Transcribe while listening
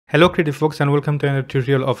Hello creative folks, and welcome to another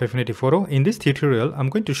tutorial of Affinity Photo. In this tutorial, I'm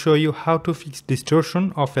going to show you how to fix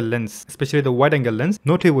distortion of a lens, especially the wide angle lens.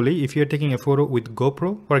 Notably, if you're taking a photo with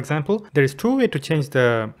GoPro, for example, there is two ways to change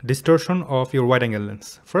the distortion of your wide angle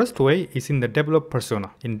lens. First way is in the develop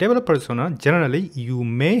persona. In develop persona, generally you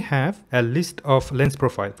may have a list of lens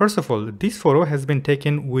profile. First of all, this photo has been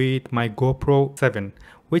taken with my GoPro 7.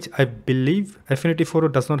 Which I believe Affinity Photo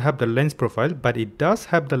does not have the lens profile, but it does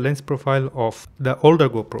have the lens profile of the older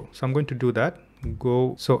GoPro. So I'm going to do that.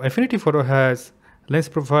 So Affinity Photo has lens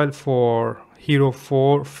profile for Hero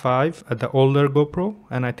 4, 5 at the older GoPro,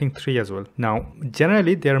 and I think 3 as well. Now,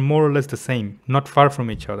 generally they are more or less the same, not far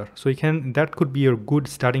from each other. So that could be your good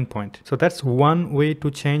starting point. So that's one way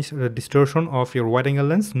to change the distortion of your wide angle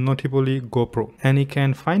lens, notably GoPro. And you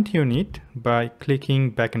can fine tune it by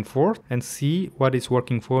clicking back and forth and see what is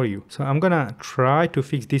working for you. So I'm gonna try to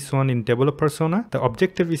fix this one in develop persona. The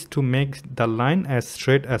objective is to make the line as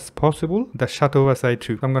straight as possible, the shutter aside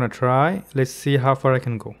too. So I'm gonna try, let's see how far I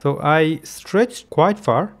can go. So I stretched quite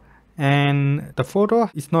far and the photo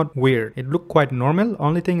is not weird. It looked quite normal.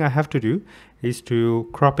 Only thing I have to do is to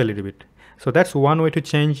crop a little bit. So that's one way to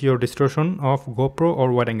change your distortion of GoPro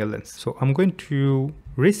or wide angle lens. So I'm going to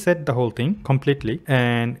reset the whole thing completely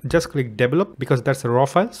and just click develop because that's a raw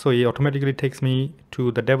file. So it automatically takes me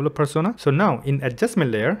to the develop persona. So now in adjustment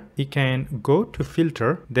layer, you can go to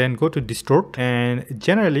filter, then go to distort, and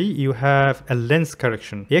generally you have a lens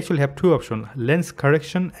correction. You actually have two options, lens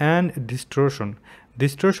correction and distortion.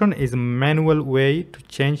 Distortion is a manual way to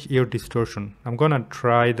change your distortion. I'm gonna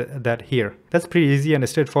try that here. That's pretty easy and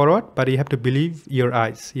straightforward, but you have to believe your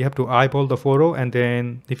eyes. You have to eyeball the photo, and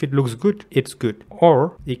then if it looks good, it's good.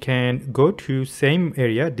 Or you can go to same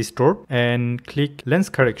area, distort, and click lens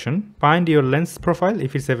correction. Find your lens profile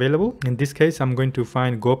if it's available. In this case, I'm going to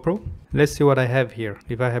find GoPro. Let's see what I have here.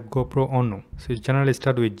 If I have GoPro or no. So it generally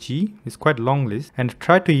start with G. It's quite long list, and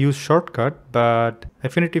try to use shortcut, but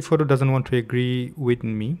Affinity Photo doesn't want to agree with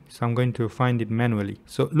me, so I'm going to find it manually.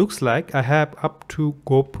 So it looks like I have up to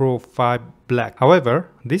GoPro 5 black. However,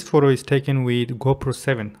 this photo is taken with GoPro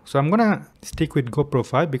 7. So I'm gonna stick with GoPro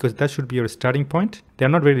 5 because that should be your starting point. They're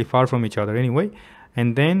not really far from each other anyway.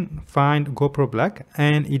 And then find GoPro black,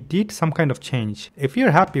 and it did some kind of change. If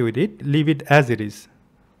you're happy with it, leave it as it is.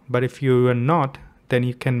 But if you are not, then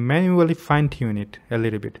you can manually fine tune it a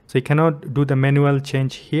little bit. So you cannot do the manual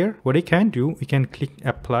change here. What you can do, you can click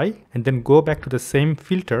apply and then go back to the same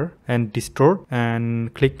filter and distort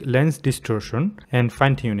and click lens distortion and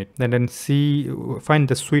fine tune it. And then find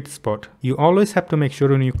the sweet spot. You always have to make sure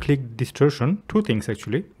when you click distortion, two things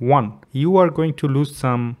actually. One, you are going to lose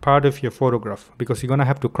some part of your photograph because you're gonna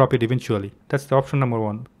have to crop it eventually. That's the option number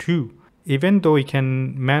one. Two, even though you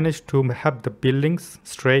can manage to have the buildings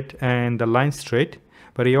straight and the lines straight,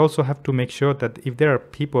 but you also have to make sure that if there are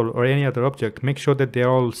people or any other object, make sure that they're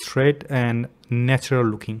all straight and natural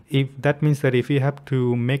looking. If that means that if you have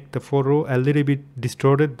to make the photo a little bit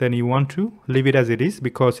distorted than you want to, leave it as it is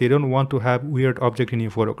because you don't want to have weird object in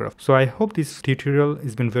your photograph. So I hope this tutorial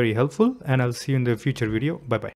has been very helpful, and I'll see you in the future video. Bye bye.